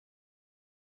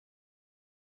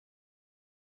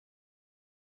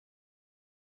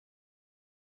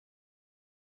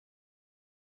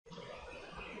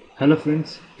Hello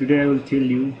friends, today I will tell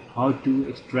you how to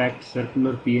extract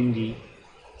circular PNG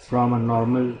from a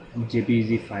normal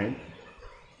JPG file.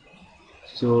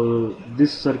 So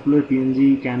this circular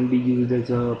PNG can be used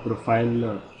as a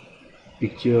profile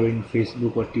picture in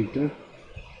Facebook or Twitter,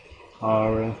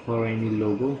 or for any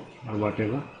logo or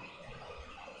whatever.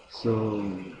 So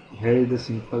here is the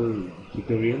simple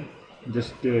tutorial.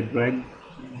 Just drag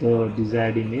the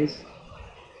desired image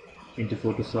into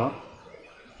Photoshop.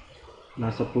 Now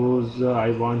suppose I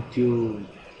want to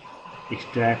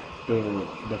extract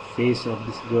the face of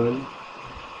this girl.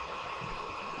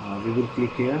 We will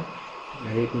click here.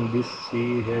 Here you can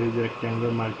see here is the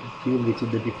rectangular multi-tool, which is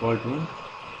the default one.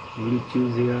 We will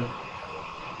choose here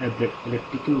a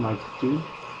elliptical multi-tool.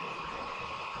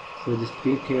 So just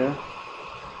click here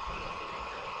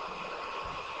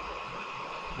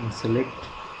and select.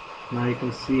 Now you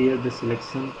can see here the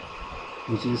selection,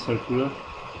 which is circular.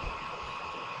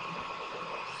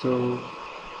 So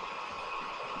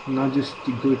now just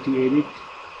go to edit,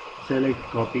 select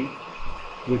copy,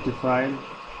 go to file,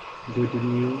 go to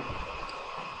new,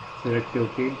 select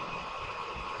OK.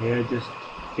 Here just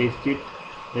paste it.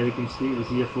 Here you can see this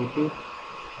is a photo.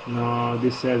 Now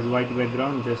this has white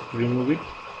background, just remove it,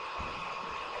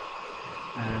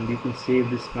 and you can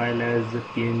save this file as a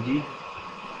PNG.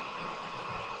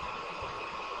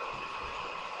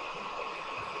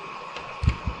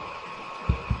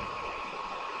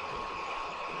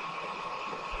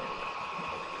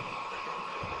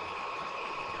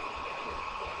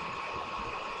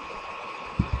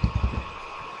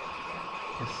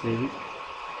 Save it.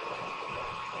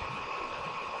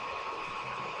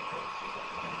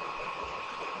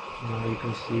 Now you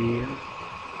can see here.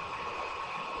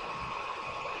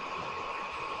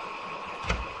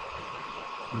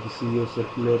 This is your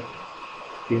circular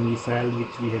PNG file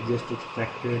which we have just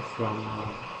extracted from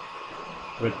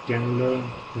rectangular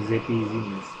JPG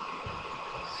image.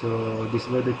 So this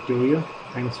was the tutorial.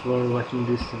 Thanks for watching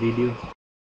this video.